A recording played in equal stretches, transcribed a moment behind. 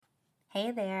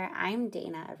Hey there, I'm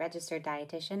Dana, a registered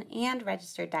dietitian and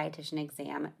registered dietitian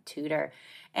exam tutor.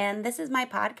 And this is my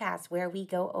podcast where we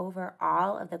go over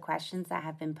all of the questions that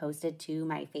have been posted to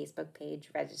my Facebook page,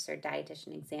 Registered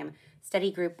Dietitian Exam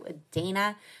Study Group with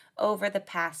Dana, over the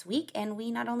past week. And we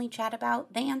not only chat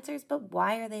about the answers, but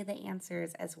why are they the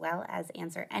answers, as well as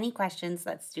answer any questions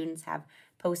that students have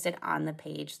posted on the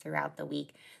page throughout the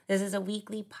week. This is a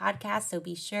weekly podcast, so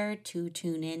be sure to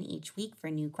tune in each week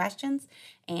for new questions.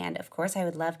 And of course, I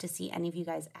would love to see any of you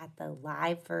guys at the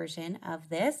live version of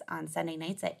this on Sunday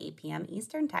nights at 8 p.m.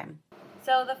 Eastern Time.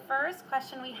 So the first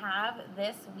question we have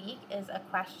this week is a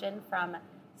question from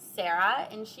Sarah,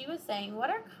 and she was saying,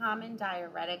 what are common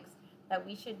diuretics that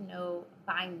we should know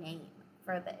by name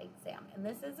for the exam? And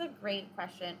this is a great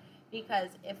question because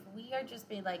if we are just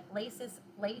being like Lasix,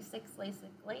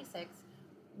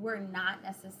 we're not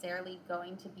necessarily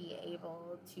going to be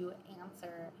able to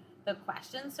answer the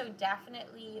question. So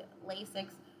definitely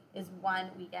Lasix is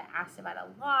one we get asked about a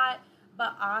lot,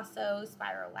 but also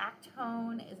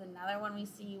spirolactone is another one we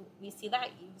see. We see that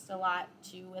used a lot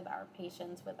too with our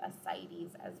patients with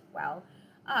ascites as well.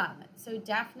 So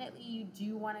definitely you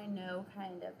do want to know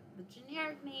kind of the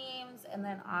generic names and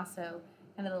then also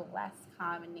kind of the less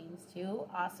common names too.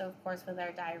 Also, of course, with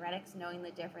our diuretics, knowing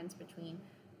the difference between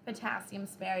potassium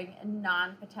sparing and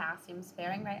non-potassium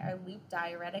sparing, right? Our loop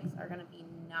diuretics are going to be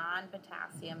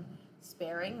non-potassium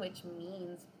sparing, which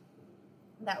means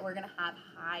that we're going to have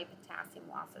high potassium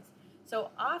losses.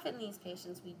 So often these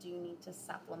patients, we do need to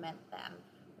supplement them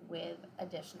with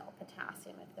additional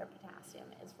potassium if their potassium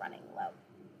is running low.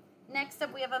 Next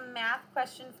up, we have a math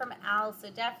question from Al. So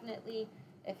definitely,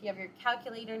 if you have your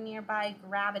calculator nearby,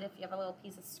 grab it. If you have a little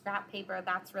piece of scrap paper,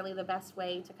 that's really the best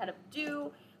way to kind of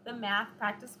do the math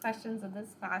practice questions of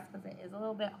this class because it is a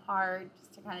little bit hard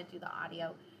just to kind of do the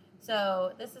audio.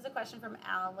 So this is a question from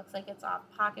Al. Looks like it's off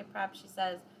Pocket Prep. She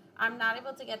says, I'm not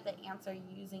able to get the answer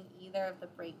using either of the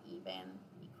break-even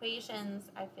equations.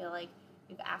 I feel like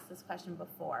we've asked this question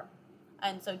before.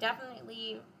 And so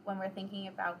definitely when we're thinking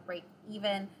about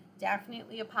break-even,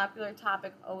 definitely a popular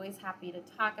topic, always happy to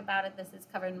talk about it. This is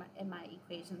covered in my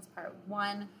equations part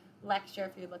 1 lecture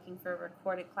if you're looking for a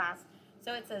recorded class.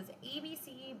 So it says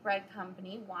ABC Bread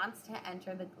Company wants to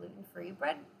enter the gluten-free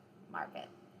bread market.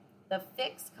 The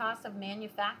fixed cost of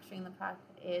manufacturing the product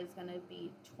is going to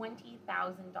be $20,000.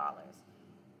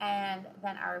 And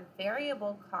then our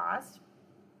variable cost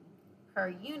per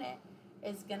unit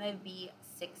is going to be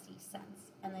 60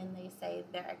 cents. And then they say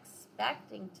they're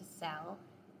expecting to sell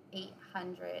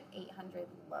 800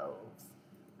 loaves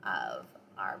of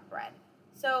our bread.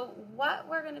 So what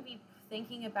we're going to be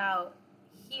thinking about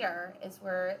here is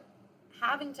we're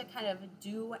having to kind of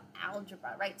do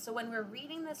algebra, right? So when we're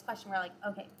reading this question, we're like,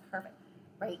 okay, perfect.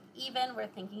 Break even, we're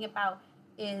thinking about,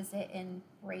 is it in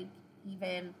break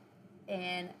even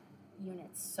in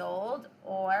units sold,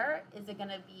 or is it going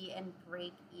to be in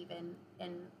break even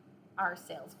in our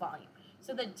sales volume?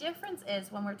 So the difference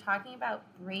is when we're talking about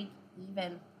break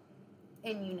even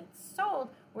in units sold,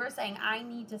 we're saying I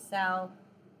need to sell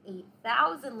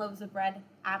 8,000 loaves of bread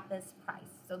at this price.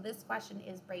 So this question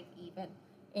is break even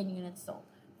in units sold.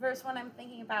 Versus when I'm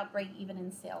thinking about break even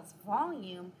in sales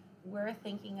volume, we're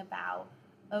thinking about,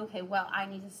 okay, well, I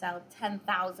need to sell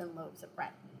 10,000 loaves of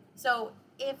bread. So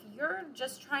if you're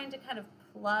just trying to kind of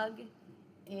plug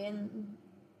in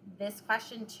this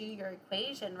question to your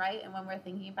equation, right? And when we're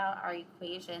thinking about our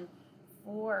equation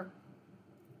for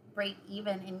break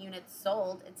even in units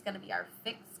sold, it's going to be our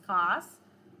fixed costs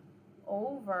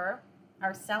over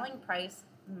our selling price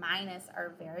minus our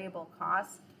variable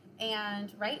costs.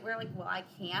 And right, we're like, well, I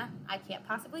can't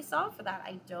possibly solve for that.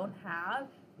 I don't have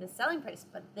the selling price.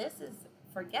 But this is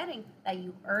forgetting that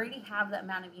you already have the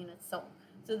amount of units sold.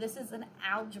 So this is an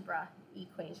algebra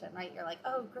equation, right? You're like,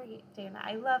 oh, great, Dana,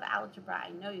 I love algebra. I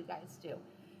know you guys do.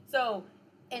 So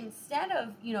instead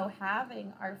of,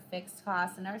 having our fixed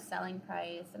costs and our selling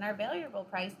price and our variable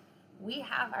price, we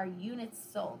have our units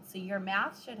sold. So your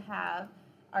math should have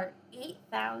our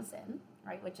 8,000,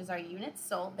 right, which is our units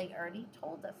sold. They already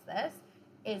told us this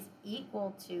is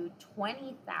equal to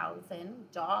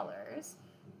 $20,000,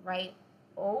 right,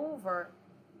 over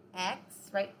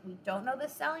X, right? We don't know the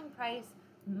selling price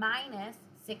minus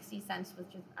 60 cents,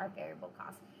 which is our variable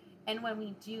cost. And when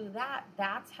we do that,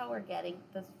 that's how we're getting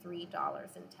the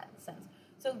 $3.10.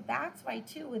 So that's why,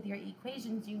 too, with your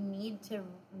equations, you need to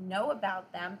know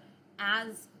about them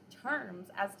as terms,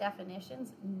 as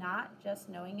definitions, not just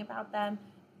knowing about them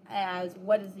as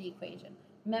what is the equation.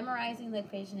 Memorizing the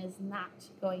equation is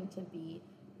not going to be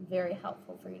very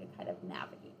helpful for you to kind of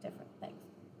navigate different things.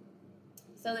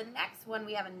 So the next one,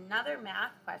 we have another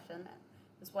math question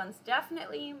This one's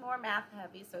definitely more math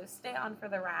heavy, so stay on for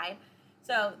the ride.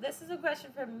 So this is a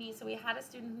question from me. So we had a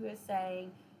student who was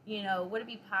saying, would it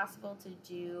be possible to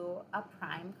do a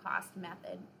prime cost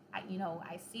method?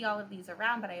 I see all of these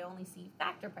around, but I only see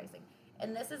factor pricing.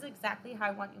 And this is exactly how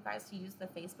I want you guys to use the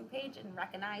Facebook page and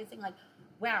recognizing, like,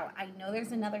 wow, I know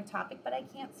there's another topic, but I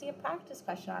can't see a practice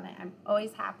question on it. I'm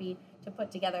always happy to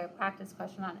put together a practice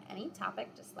question on any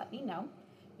topic. Just let me know.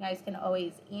 You guys can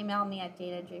always email me at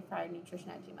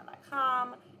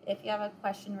danajfryernutrition@gmail.com if you have a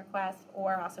question request,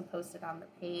 or also post it on the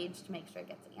page to make sure it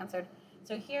gets answered.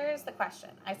 So here's the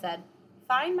question. I said,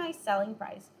 find my selling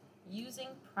price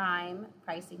using prime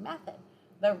pricing method.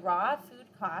 The raw food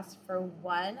cost for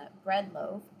one bread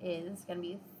loaf is going to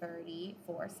be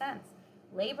 34 cents.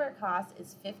 Labor cost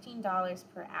is $15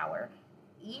 per hour.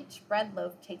 Each bread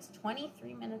loaf takes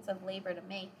 23 minutes of labor to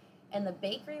make, and the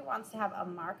bakery wants to have a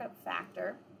markup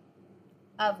factor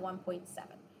of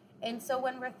 1.7. And so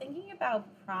when we're thinking about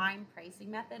prime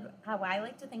pricing method, how I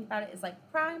like to think about it is like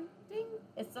prime, ding,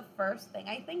 it's the first thing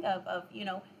I think of,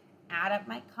 add up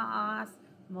my costs,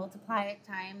 multiply it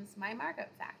times my markup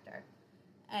factor.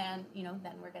 And,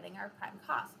 then we're getting our prime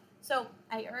cost. So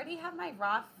I already have my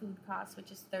raw food cost,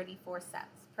 which is 34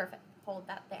 cents. Perfect. Hold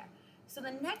that there. So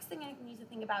the next thing I need to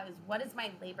think about is, what is my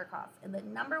labor cost? And the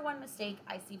number one mistake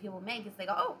I see people make is they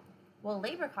go, oh, well,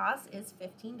 labor cost is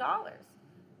 $15,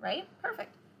 right?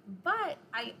 Perfect. But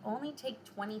I only take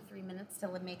 23 minutes to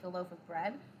make a loaf of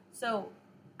bread. So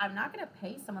I'm not going to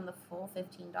pay someone the full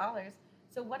 $15.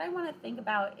 So what I want to think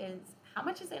about is, how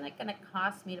much is it going to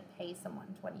cost me to pay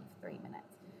someone 23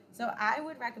 minutes? So I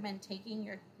would recommend taking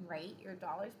your rate, your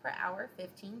dollars per hour,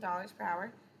 $15 per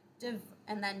hour,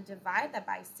 and then divide that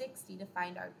by 60 to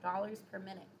find our dollars per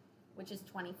minute, which is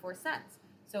 24 cents.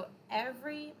 So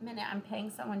every minute I'm paying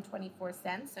someone 24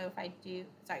 cents. So if I do,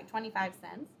 25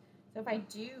 cents. So if I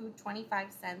do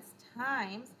 25 cents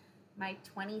times my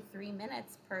 23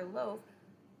 minutes per loaf,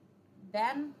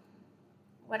 then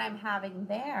what I'm having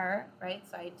there, right?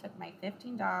 So I took my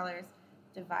 $15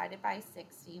 divided by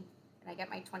 60, and I get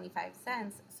my 25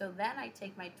 cents. So then I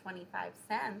take my 25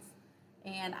 cents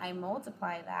and I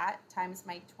multiply that times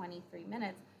my 23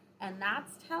 minutes. And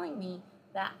that's telling me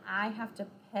that I have to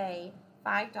pay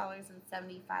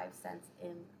 $5.75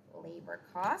 in labor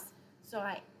costs. So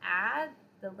I add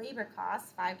the labor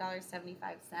costs,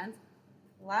 $5.75,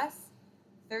 plus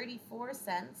 34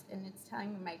 cents, and it's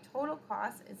telling me my total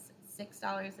cost is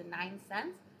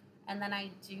 $6.09. And then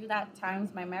I do that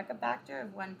times my markup factor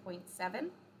of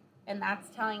 1.7, and that's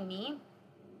telling me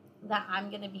that I'm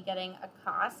going to be getting a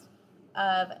cost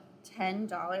of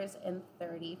 $10.35.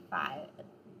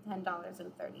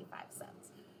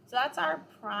 So that's our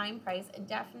prime price. And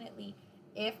definitely,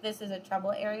 if this is a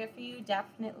trouble area for you,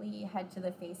 definitely head to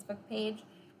the Facebook page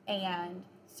and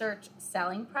search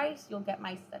selling price. You'll get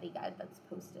my study guide that's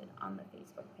posted on the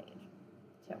Facebook page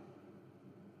too.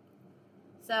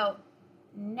 So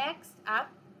next up,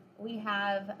 we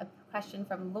have a question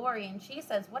from Lori, and she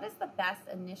says, what is the best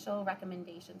initial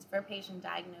recommendations for a patient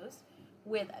diagnosed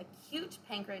with acute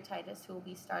pancreatitis who will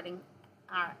be starting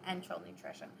our enteral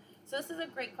nutrition? So this is a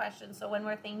great question. So when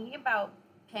we're thinking about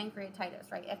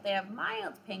pancreatitis, right, if they have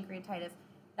mild pancreatitis,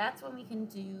 that's when we can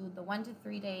do the 1 to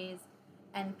 3 days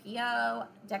NPO,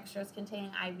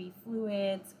 dextrose-containing IV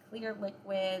fluids, clear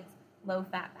liquids,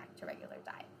 low-fat, back to regular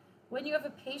diet. When you have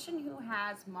a patient who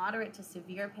has moderate to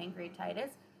severe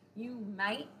pancreatitis, you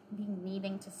might be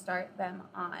needing to start them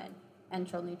on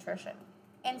enteral nutrition.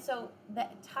 And so the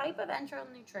type of enteral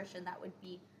nutrition that would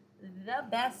be the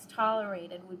best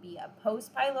tolerated would be a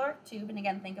post-pyloric tube. And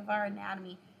again, think of our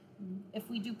anatomy. If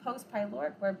we do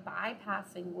post-pyloric, we're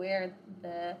bypassing where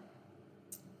the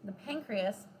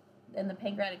pancreas and the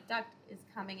pancreatic duct is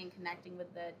coming and connecting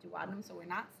with the duodenum, so we're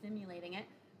not stimulating it.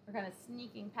 We're kind of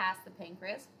sneaking past the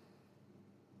pancreas.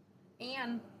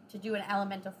 And to do an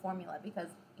elemental formula,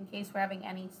 because in case we're having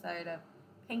any sort of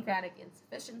pancreatic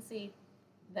insufficiency,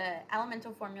 the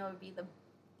elemental formula would be the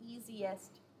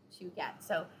easiest to get.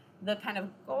 So the kind of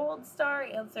gold star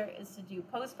answer is to do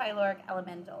post-pyloric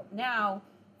elemental. Now,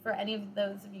 for any of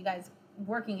those of you guys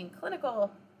working in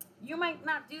clinical, you might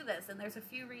not do this, and there's a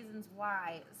few reasons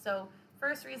why. So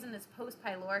first reason is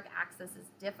post-pyloric access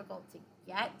is difficult to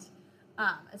get,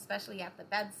 especially at the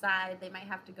bedside. They might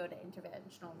have to go to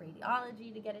interventional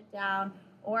radiology to get it down,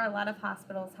 or a lot of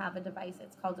hospitals have a device.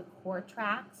 It's called a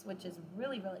CORTRAX, which is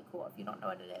really, really cool. If you don't know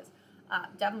what it is,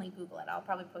 definitely Google it. I'll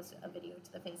probably post a video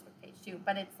to the Facebook page too.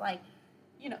 But it's like,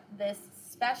 this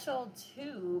special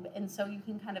tube, and so you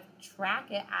can kind of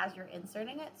track it as you're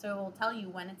inserting it. So it will tell you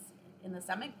when it's in the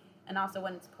stomach and also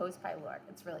when it's post-pyloric.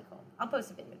 It's really cool. I'll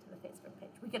post a video to the Facebook page.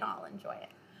 We can all enjoy it.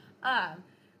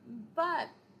 But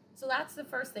so that's the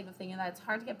first thing of thinking that it's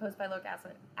hard to get post-pyloric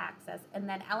acid access, and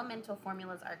then elemental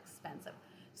formulas are expensive.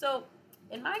 So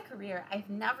in my career, I've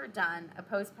never done a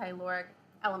post-pyloric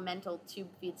elemental tube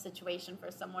feed situation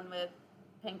for someone with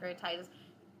pancreatitis.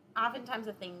 Oftentimes,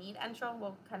 if they need enteral,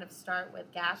 we'll kind of start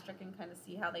with gastric and kind of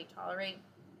see how they tolerate.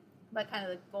 But kind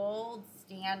of the gold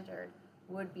standard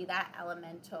would be that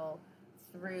elemental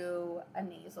through a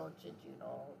nasal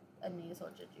jejunal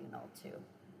tube.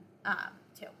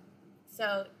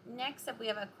 So next up, we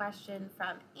have a question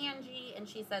from Angie, and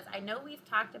she says, I know we've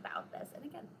talked about this, and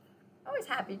again, always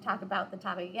happy to talk about the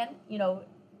topic again.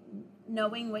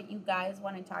 Knowing what you guys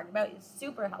want to talk about is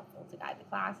super helpful to guide the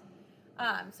class.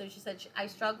 So she said, I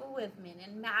struggle with min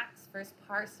and max versus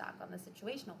par stock on the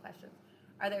situational questions.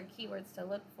 Are there keywords to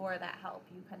look for that help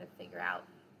you kind of figure out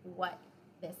what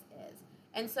this is?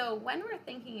 And so when we're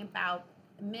thinking about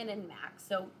min and max,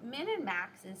 so min and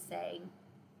max is saying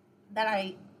that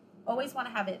I always want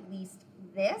to have at least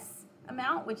this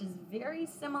amount, which is very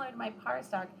similar to my par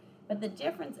stock, but the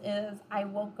difference is I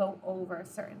won't go over a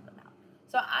certain amount.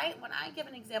 So when I give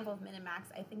an example of min and max,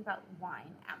 I think about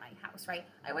wine at my house, right?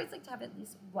 I always like to have at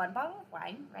least one bottle of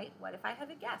wine, right? What if I have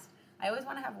a guest? I always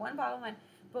want to have one bottle of wine.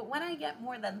 But when I get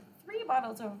more than 3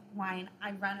 bottles of wine,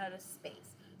 I run out of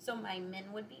space. So my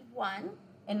min would be 1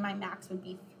 and my max would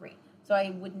be 3. So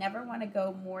I would never want to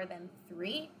go more than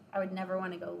 3. I would never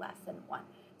want to go less than 1.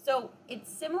 So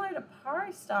it's similar to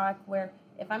par stock, where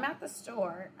if I'm at the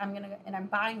store, and I'm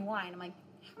buying wine, I'm like,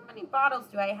 how many bottles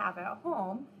do I have at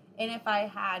home? And if I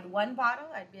had 1 bottle,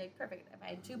 I'd be like, perfect. If I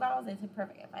had 2 bottles, I'd say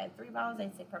perfect. If I had 3 bottles,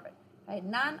 I'd say perfect. If I had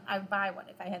none, I'd buy 1.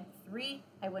 If I had 3,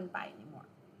 I wouldn't buy any more.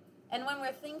 And when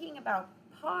we're thinking about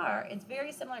par, it's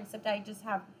very similar, except I just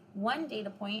have 1 data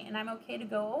point and I'm okay to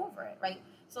go over it, right?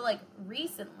 So like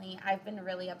recently, I've been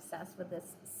really obsessed with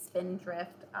this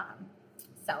Spindrift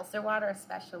seltzer water,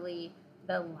 especially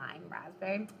the lime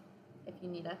raspberry. If you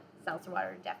need a seltzer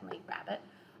water, definitely grab it.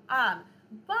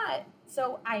 But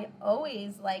so I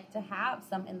always like to have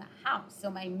some in the house. So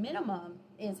my minimum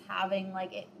is having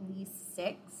like at least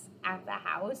 6 at the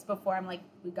house before I'm like,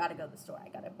 we got to go to the store. I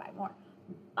got to buy more.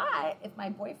 But if my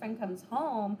boyfriend comes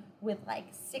home with like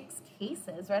 6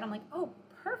 cases, right, I'm like, oh,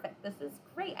 perfect. This is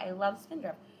great. I love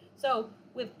Spindrift. So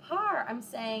with par, I'm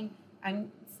saying, I'm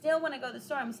still when I go to the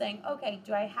store, I'm saying, okay,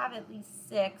 do I have at least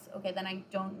 6? Okay, then I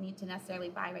don't need to necessarily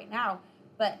buy right now.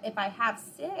 But if I have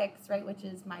 6, right, which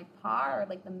is my par,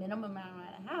 like the minimum amount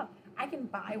I have, I can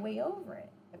buy way over it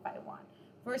if I want.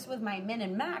 Versus with my min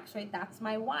and max, right, that's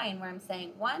my wine where I'm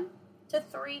saying 1 to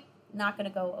 3, not going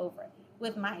to go over it.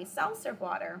 With my seltzer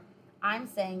water, I'm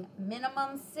saying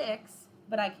minimum 6,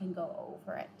 but I can go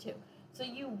over it too. So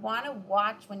you want to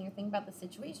watch when you're thinking about the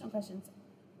situational questions,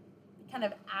 kind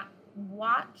of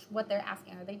watch what they're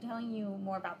asking. Are they telling you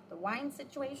more about the wine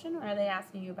situation, or are they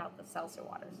asking you about the seltzer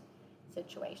waters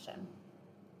situation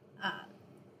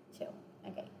too?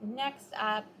 Okay, next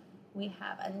up, we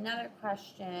have another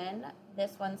question.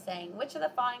 This one's saying, which of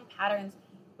the following patterns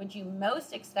would you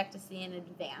most expect to see in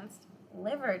advanced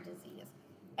liver disease?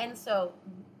 And so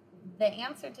the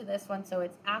answer to this one, so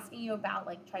it's asking you about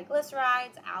like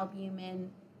triglycerides,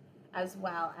 albumin, as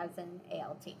well as an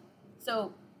ALT.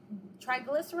 So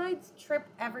triglycerides trip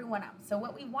everyone up. So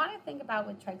what we want to think about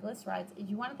with triglycerides is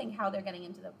you want to think how they're getting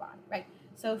into the body, right?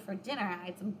 So for dinner, I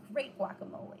had some great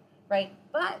guacamole, right?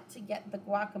 But to get the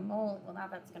guacamole, well, now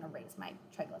that's going to raise my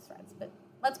triglycerides. But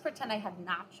let's pretend I had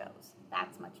nachos.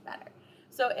 That's much better.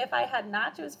 So if I had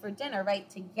nachos for dinner, right,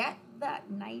 to get that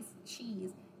nice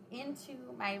cheese into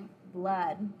my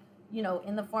blood,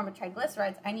 in the form of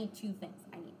triglycerides, I need 2 things.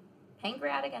 I need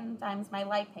pancreatic enzymes, my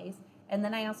lipase, and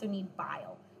then I also need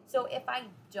bile. So if I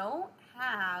don't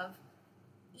have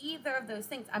either of those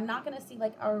things, I'm not going to see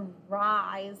like a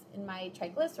rise in my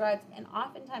triglycerides, and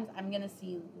oftentimes I'm going to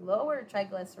see lower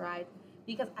triglycerides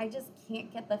because I just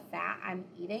can't get the fat I'm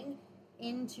eating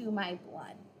into my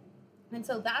blood. And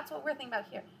so that's what we're thinking about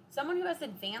here. Someone who has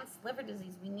advanced liver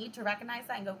disease, we need to recognize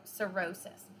that and go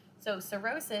cirrhosis. So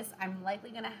cirrhosis, I'm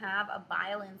likely going to have a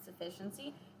bile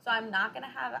insufficiency, so I'm not going to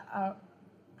have a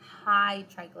high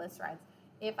triglycerides.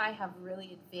 If I have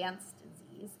really advanced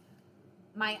disease,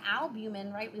 my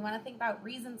albumin, right, we want to think about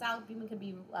reasons albumin could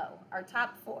be low. Our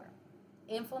top 4,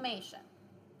 inflammation,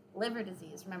 liver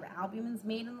disease. Remember, albumin's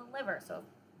made in the liver, so if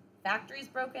factory's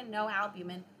broken, no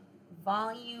albumin.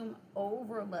 Volume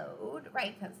overload,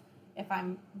 right, because if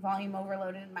I'm volume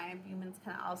overloaded, my albumin's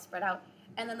kind of all spread out.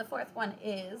 And then the 4th one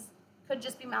could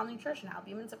just be malnutrition.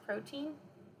 Albumin's a protein,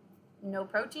 no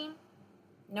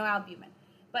albumin.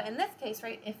 But in this case,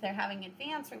 right, if they're having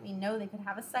advanced, right, we know they could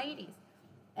have ascites.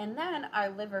 And then our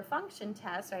liver function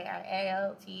tests, right, our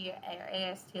ALT, our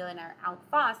AST, and our ALK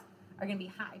phos are going to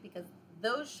be high because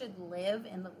those should live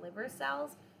in the liver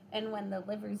cells. And when the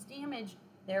liver's damaged,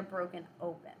 they're broken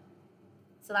open.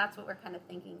 So that's what we're kind of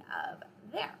thinking of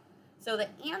there. So the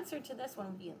answer to this one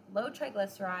would be low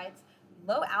triglycerides,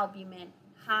 low albumin,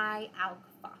 high ALK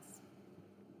phos.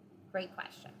 Great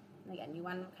question. And again, you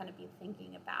want to kind of be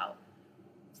thinking about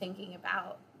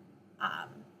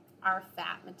our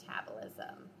fat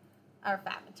metabolism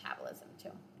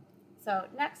too. So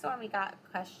next one, we got a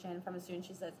question from a student.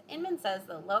 She says, Inman says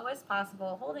the lowest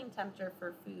possible holding temperature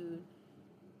for food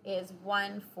is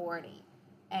 140.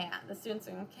 And the students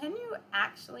are, can you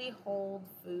actually hold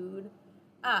food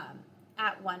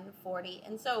at 140?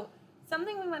 And so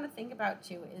something we want to think about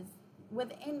too is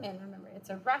with Inman, remember, it's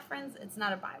a reference, it's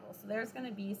not a Bible. So there's going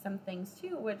to be some things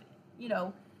too, which,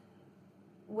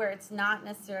 where it's not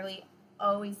necessarily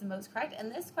always the most correct.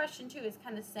 And this question too is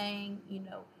kind of saying,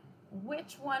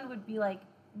 which one would be like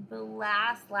the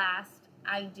last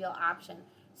ideal option.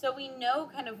 So we know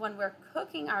kind of when we're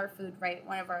cooking our food, right,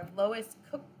 one of our lowest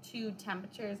cook-to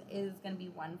temperatures is going to be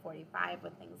 145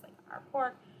 with things like our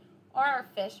pork or our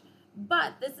fish.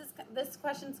 But this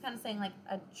question is kind of saying like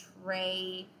a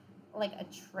tray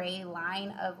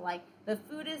line of like the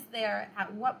food is there.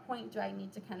 At what point do I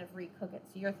need to kind of recook it?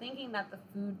 So you're thinking that the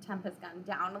food temp has gone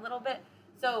down a little bit.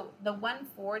 So the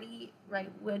 140,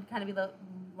 right, would kind of be the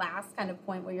last kind of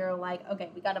point where you're like, okay,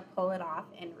 we got to pull it off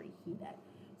and reheat it.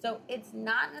 So it's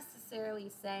not necessarily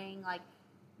saying like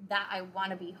that I want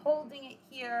to be holding it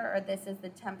here or this is the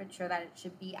temperature that it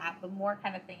should be at, but more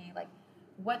kind of thinking like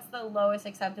what's the lowest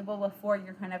acceptable before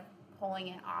you're kind of pulling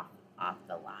it off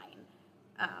the line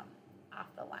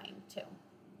too.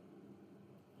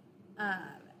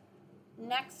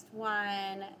 Next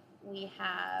one we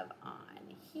have on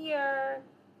here,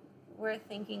 we're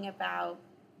thinking about,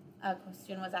 a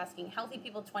student was asking, Healthy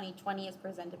People 2020 is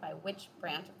presented by which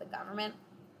branch of the government?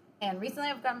 And recently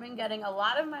I've been getting a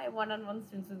lot of my one-on-one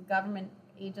students with government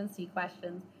agency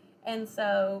questions. And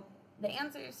so the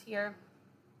answers here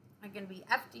are going to be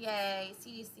FDA,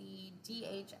 CDC,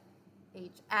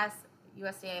 DHHS,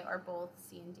 USDA, or both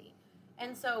C and D.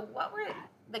 And so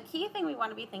the key thing we want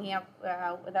to be thinking of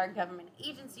with our government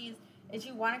agencies is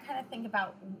you want to kind of think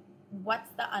about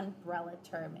what's the umbrella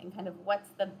term and kind of what's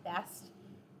kind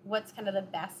of the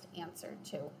best answer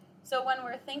to. So when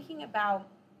we're thinking about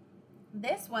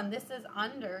this one, this is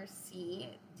under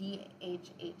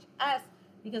CDHHS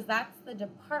because that's the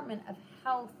Department of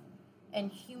Health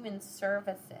and Human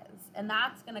Services. And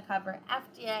that's going to cover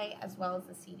FDA as well as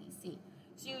the CDC.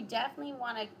 So you definitely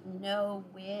want to know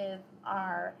with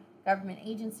our government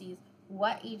agencies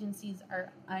what agencies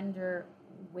are under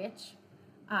which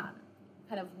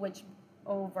which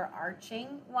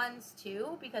overarching ones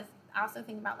too, because also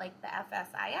think about like the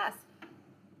FSIS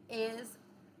is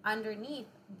underneath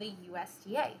the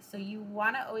USDA. So you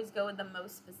want to always go with the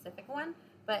most specific one,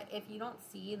 but if you don't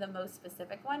see the most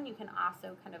specific one, you can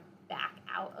also kind of back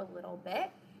out a little bit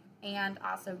and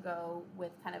also go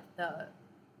with kind of the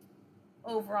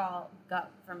overall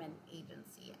government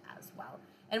agency as well.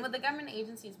 And with the government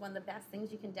agencies, one of the best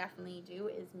things you can definitely do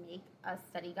is make a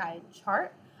study guide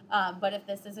chart. But if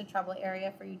this is a trouble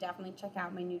area for you, definitely check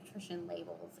out my nutrition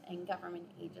labels and government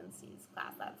agencies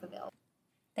class that's available.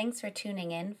 Thanks for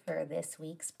tuning in for this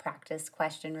week's practice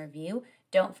question review.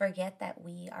 Don't forget that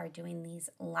we are doing these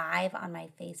live on my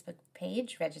Facebook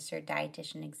page, Registered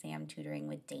Dietitian Exam Tutoring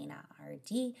with Dana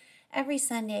RD, every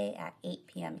Sunday at 8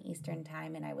 p.m. Eastern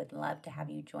Time, and I would love to have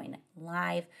you join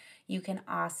live. You can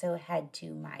also head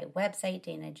to my website,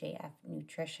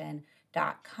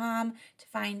 danajfnutrition.com, to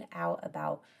find out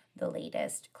about the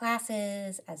latest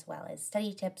classes as well as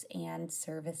study tips and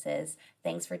services.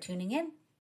 Thanks for tuning in.